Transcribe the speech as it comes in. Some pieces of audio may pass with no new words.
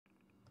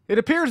It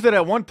appears that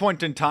at one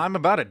point in time,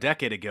 about a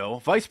decade ago,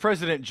 Vice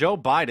President Joe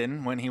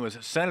Biden, when he was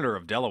Senator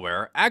of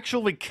Delaware,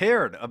 actually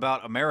cared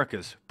about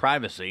America's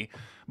privacy.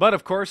 But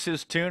of course,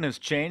 his tune has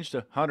changed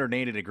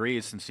 180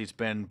 degrees since he's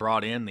been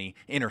brought in the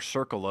inner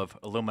circle of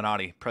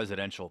Illuminati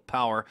presidential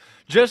power,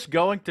 just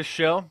going to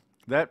show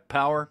that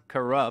power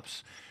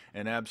corrupts,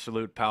 and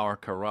absolute power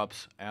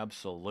corrupts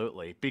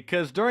absolutely.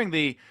 Because during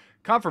the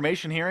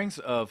confirmation hearings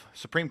of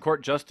Supreme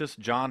Court Justice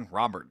John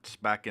Roberts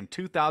back in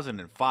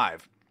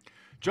 2005,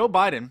 Joe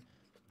Biden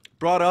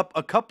brought up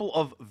a couple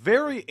of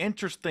very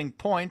interesting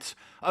points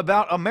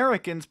about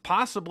Americans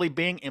possibly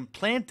being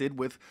implanted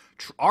with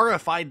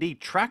RFID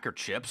tracker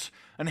chips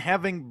and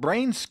having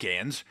brain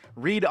scans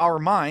read our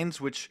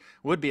minds, which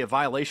would be a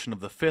violation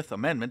of the Fifth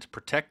Amendment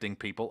protecting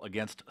people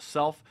against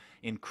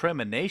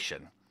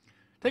self-incrimination.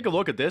 Take a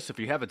look at this if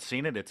you haven't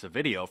seen it. It's a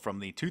video from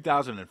the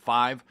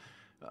 2005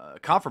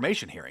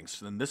 confirmation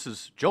hearings, and this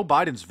is Joe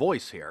Biden's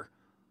voice here.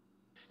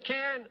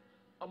 Can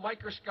a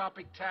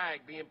microscopic tag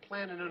be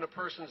implanted in a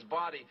person's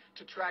body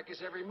to track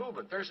his every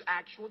movement? There's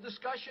actual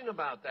discussion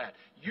about that.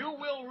 You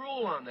will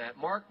rule on that,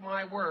 mark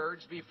my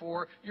words,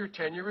 before your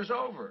tenure is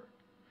over.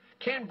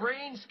 Can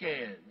brain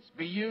scans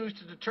be used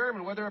to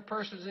determine whether a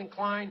person is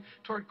inclined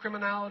toward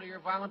criminality or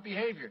violent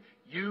behavior?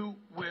 You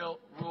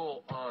will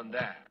rule on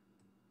that.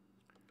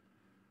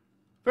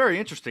 Very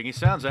interesting. He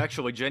sounds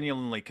actually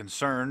genuinely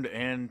concerned,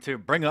 and to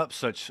bring up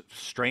such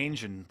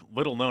strange and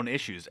little-known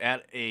issues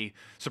at a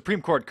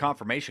Supreme Court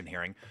confirmation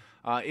hearing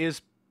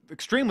is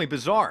extremely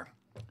bizarre.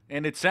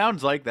 And it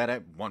sounds like that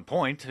at one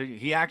point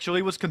he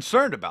actually was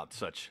concerned about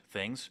such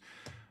things.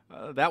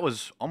 That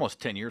was almost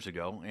 10 years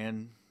ago,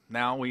 and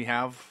now we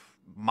have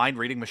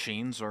mind-reading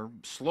machines are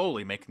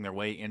slowly making their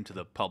way into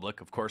the public.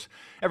 Of course,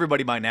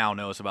 everybody by now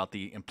knows about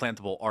the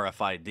implantable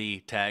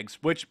RFID tags,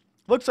 which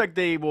looks like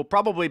they will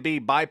probably be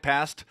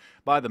bypassed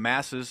by the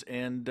masses,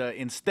 and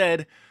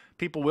instead,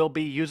 people will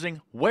be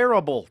using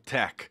wearable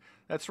tech.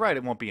 That's right,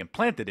 it won't be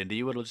implanted into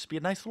you, it'll just be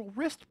a nice little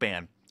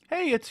wristband.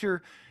 Hey, it's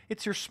your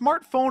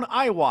smartphone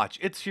iWatch.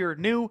 It's your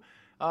new,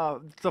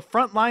 the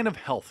front line of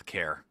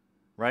healthcare,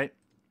 right?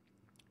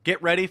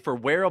 Get ready for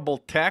wearable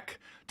tech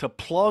to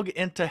plug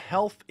into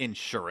health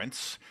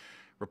insurance,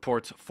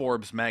 reports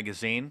Forbes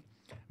magazine.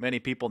 Many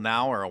people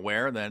now are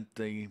aware that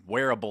the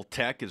wearable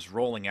tech is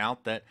rolling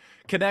out that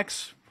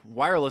connects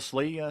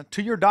wirelessly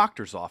to your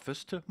doctor's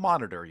office to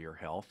monitor your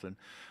health and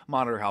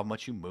monitor how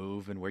much you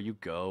move and where you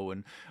go.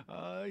 And,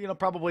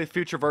 probably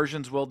future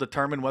versions will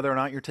determine whether or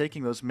not you're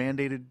taking those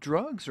mandated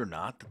drugs or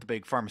not that the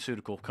big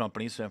pharmaceutical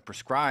companies have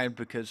prescribed,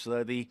 because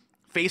the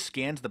face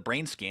scans, the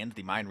brain scans,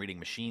 the mind-reading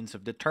machines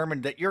have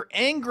determined that you're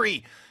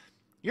angry,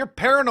 you're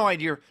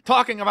paranoid, you're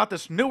talking about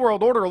this New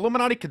World Order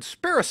Illuminati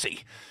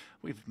conspiracy.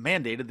 We've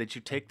mandated that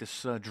you take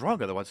this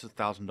drug, otherwise it's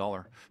a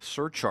 $1,000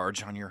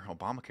 surcharge on your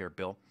Obamacare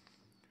bill.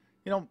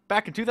 You know,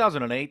 back in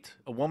 2008,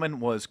 a woman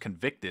was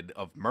convicted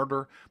of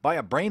murder by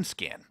a brain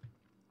scan,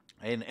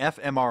 an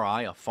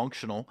fMRI, a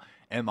functional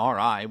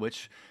MRI,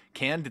 which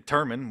can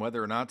determine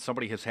whether or not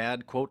somebody has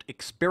had, quote,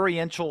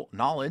 experiential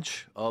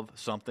knowledge of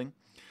something.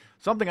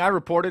 Something I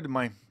reported in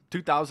my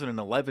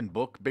 2011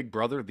 book, Big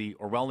Brother, The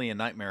Orwellian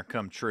Nightmare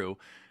Come True,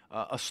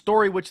 a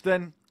story which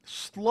then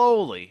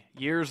slowly,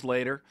 years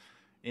later,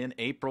 in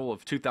April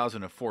of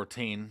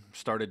 2014,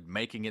 started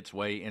making its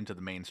way into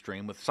the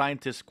mainstream, with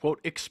scientists, quote,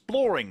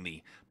 exploring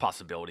the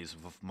possibilities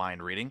of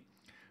mind reading,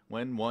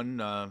 when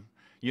one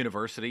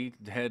university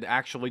had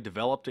actually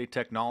developed a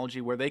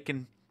technology where they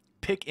can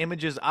pick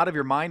images out of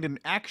your mind and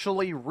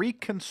actually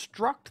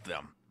reconstruct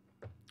them.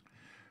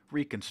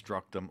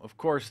 Of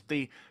course,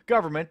 the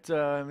government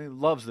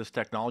loves this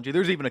technology.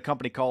 There's even a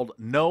company called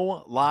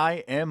No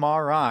Lie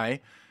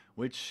MRI,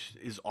 which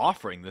is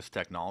offering this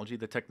technology.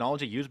 The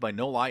technology used by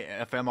No Lie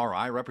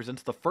fMRI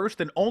represents the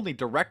first and only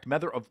direct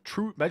measure of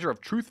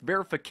truth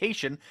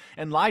verification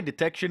and lie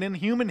detection in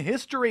human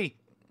history.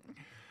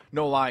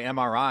 No Lie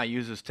MRI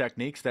uses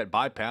techniques that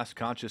bypass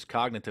conscious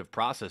cognitive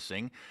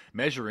processing,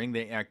 measuring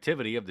the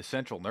activity of the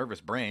central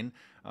nervous brain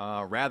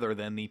rather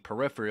than the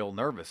peripheral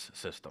nervous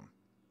system.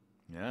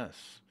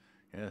 Yes,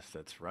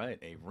 that's right.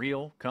 A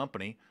real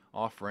company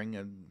offering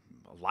a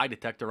lie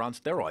detector on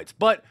steroids.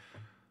 But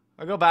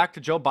I go back to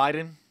Joe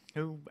Biden,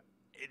 who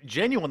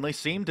genuinely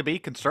seemed to be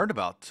concerned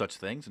about such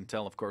things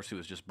until, of course, he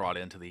was just brought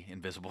into the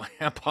invisible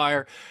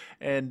empire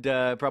and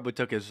probably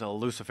took his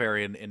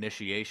Luciferian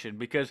initiation,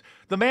 because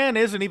the man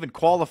isn't even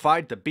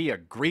qualified to be a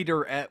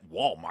greeter at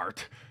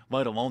Walmart,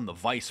 let alone the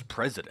vice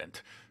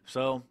president.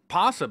 So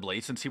possibly,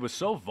 since he was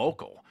so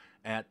vocal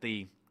at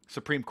the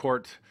Supreme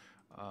Court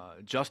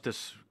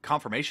Justice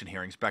confirmation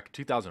hearings back in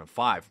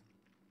 2005,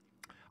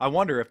 I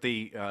wonder if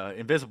the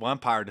Invisible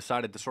Empire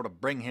decided to sort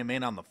of bring him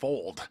in on the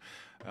fold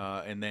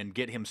and then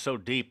get him so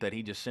deep that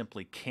he just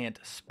simply can't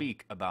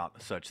speak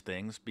about such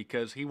things,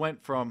 because he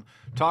went from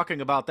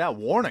talking about that,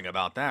 warning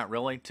about that,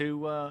 really,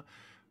 to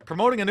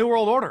promoting a New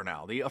World Order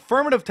now, the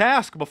affirmative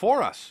task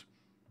before us.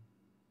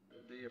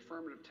 The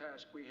affirmative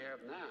task we have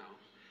now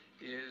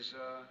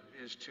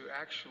is to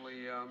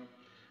actually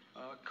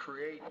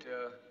create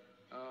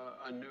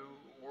a new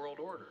world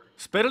order.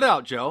 Spit it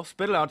out, Joe.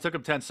 Spit it out. It took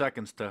him 10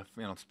 seconds to,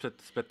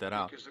 spit that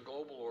out. Because the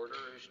global order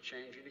is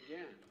changing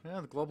again.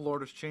 Yeah, the global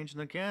order is changing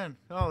again.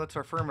 Oh, that's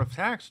our affirmative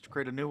tax to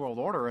create a new world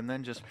order, and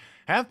then just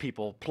have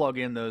people plug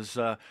in those,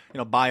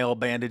 bio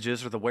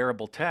bandages or the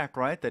wearable tech,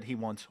 right? That he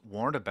once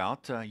warned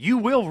about. You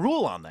will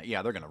rule on that.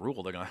 Yeah, they're going to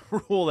rule. They're going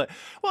to rule that.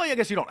 Well, I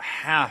guess you don't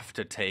have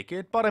to take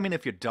it, but I mean,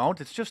 if you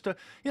don't, it's just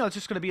it's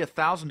just going to be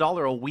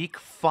 $1,000 a week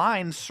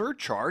fine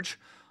surcharge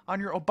on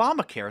your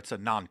Obamacare. It's a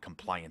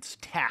non-compliance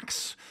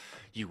tax.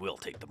 You will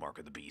take the mark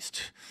of the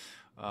beast.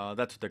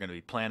 That's what they're going to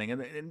be planning,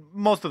 and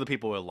most of the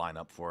people will line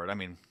up for it. I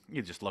mean,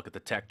 you just look at the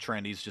tech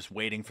trendies just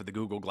waiting for the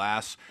Google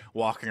Glass,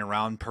 walking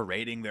around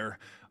parading their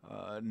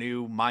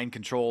new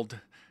mind-controlled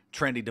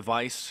trendy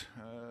device,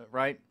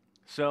 right?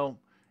 So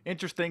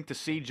interesting to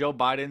see Joe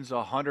Biden's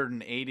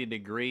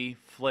 180-degree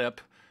flip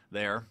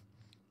there.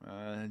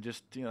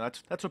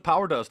 That's what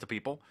power does to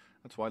people.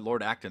 That's why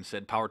Lord Acton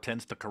said power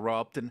tends to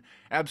corrupt, and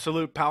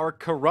absolute power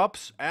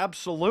corrupts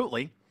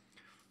absolutely.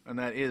 And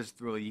that is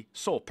really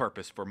sole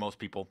purpose for most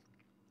people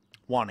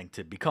wanting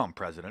to become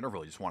president, or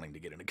really just wanting to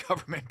get into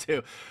government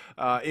too,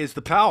 is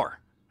the power.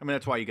 I mean,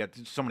 that's why you got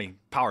so many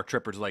power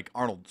trippers like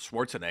Arnold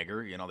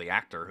Schwarzenegger, the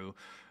actor who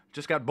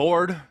just got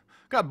bored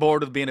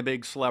with being a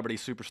big celebrity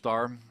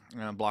superstar,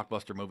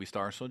 blockbuster movie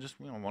star, so just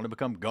want to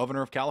become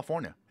governor of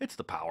California. It's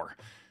the power.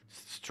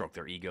 Stroke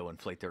their ego,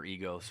 inflate their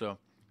ego. So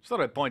just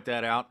thought I'd point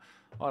that out.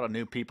 A lot of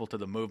new people to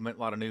the movement, a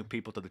lot of new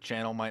people to the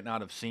channel might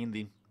not have seen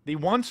the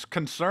once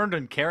concerned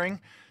and caring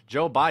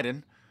Joe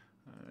Biden,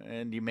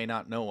 and you may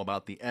not know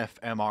about the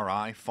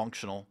fMRI,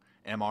 functional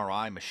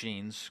MRI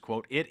machines.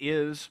 Quote, it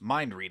is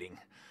mind reading,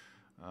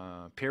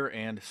 pure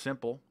and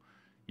simple.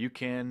 You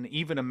can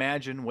even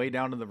imagine way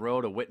down the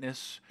road a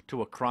witness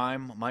to a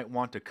crime might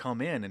want to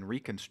come in and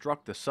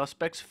reconstruct the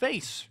suspect's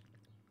face.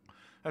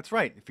 That's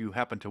right. If you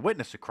happen to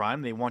witness a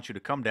crime, they want you to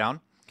come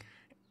down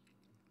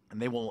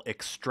and they will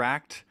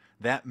extract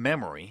that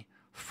memory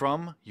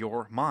from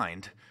your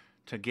mind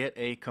to get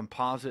a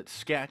composite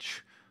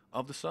sketch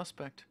of the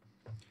suspect.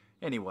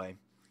 Anyway,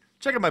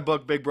 check out my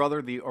book, Big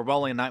Brother, The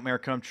Orwellian Nightmare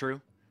Come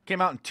True.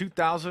 Came out in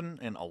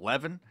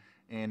 2011,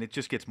 and it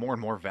just gets more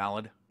and more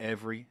valid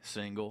every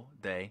single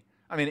day.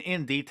 I mean,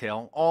 in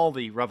detail, all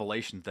the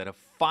revelations that have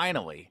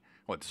finally,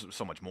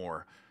 so much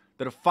more,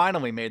 that have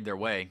finally made their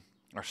way,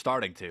 are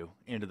starting to,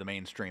 into the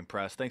mainstream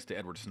press, thanks to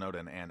Edward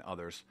Snowden and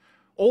others.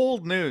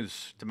 Old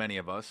news to many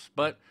of us,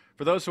 but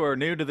for those who are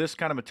new to this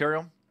kind of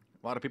material,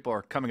 a lot of people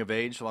are coming of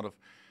age, a lot of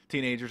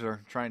teenagers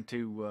are trying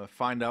to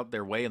find out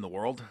their way in the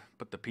world,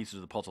 put the pieces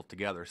of the puzzle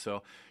together.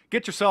 So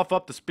get yourself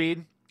up to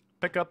speed.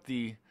 Pick up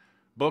the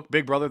book,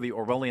 Big Brother, The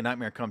Orwellian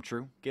Nightmare Come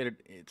True. Get it.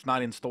 It's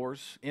not in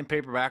stores. In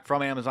paperback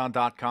from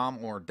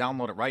Amazon.com, or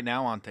download it right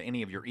now onto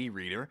any of your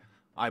e-reader,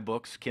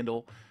 iBooks,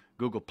 Kindle,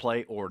 Google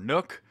Play, or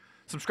Nook.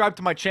 Subscribe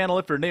to my channel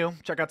if you're new.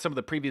 Check out some of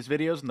the previous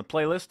videos in the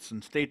playlists,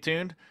 and stay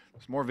tuned.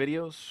 There's more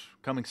videos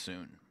coming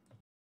soon.